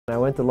I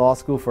went to law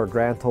school for a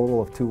grand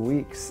total of 2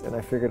 weeks, and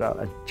I figured out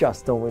I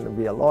just don't want to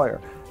be a lawyer.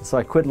 So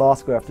I quit law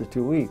school after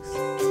 2 weeks.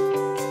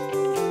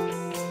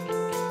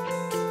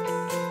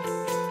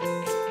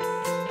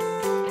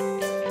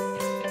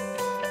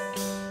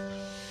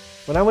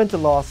 When I went to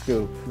law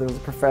school, there was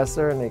a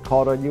professor and they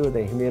called on you,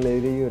 they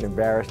humiliated you and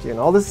embarrassed you, and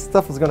all this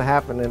stuff was going to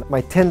happen, and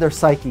my tender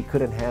psyche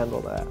couldn't handle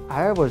that.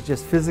 I was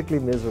just physically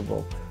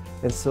miserable.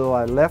 And so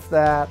I left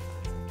that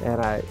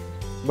and I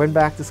went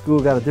back to school,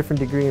 got a different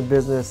degree in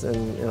business,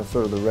 and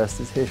sort of the rest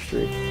is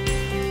history.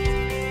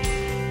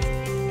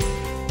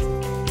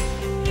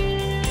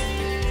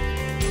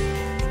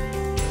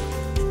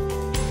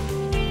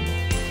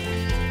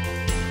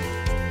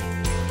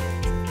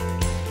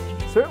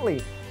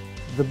 Certainly,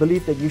 the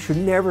belief that you should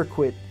never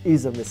quit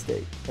is a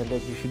mistake, and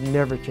that you should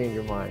never change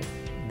your mind.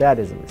 That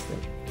is a mistake.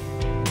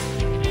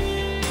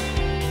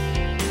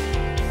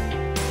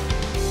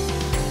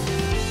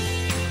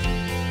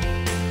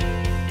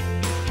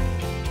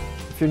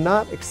 If you're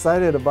not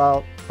excited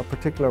about a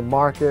particular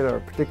market or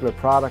a particular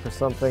product or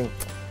something,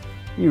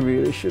 you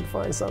really should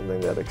find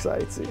something that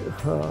excites you,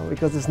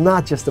 because it's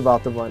not just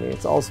about the money,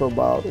 it's also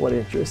about what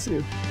interests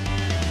you.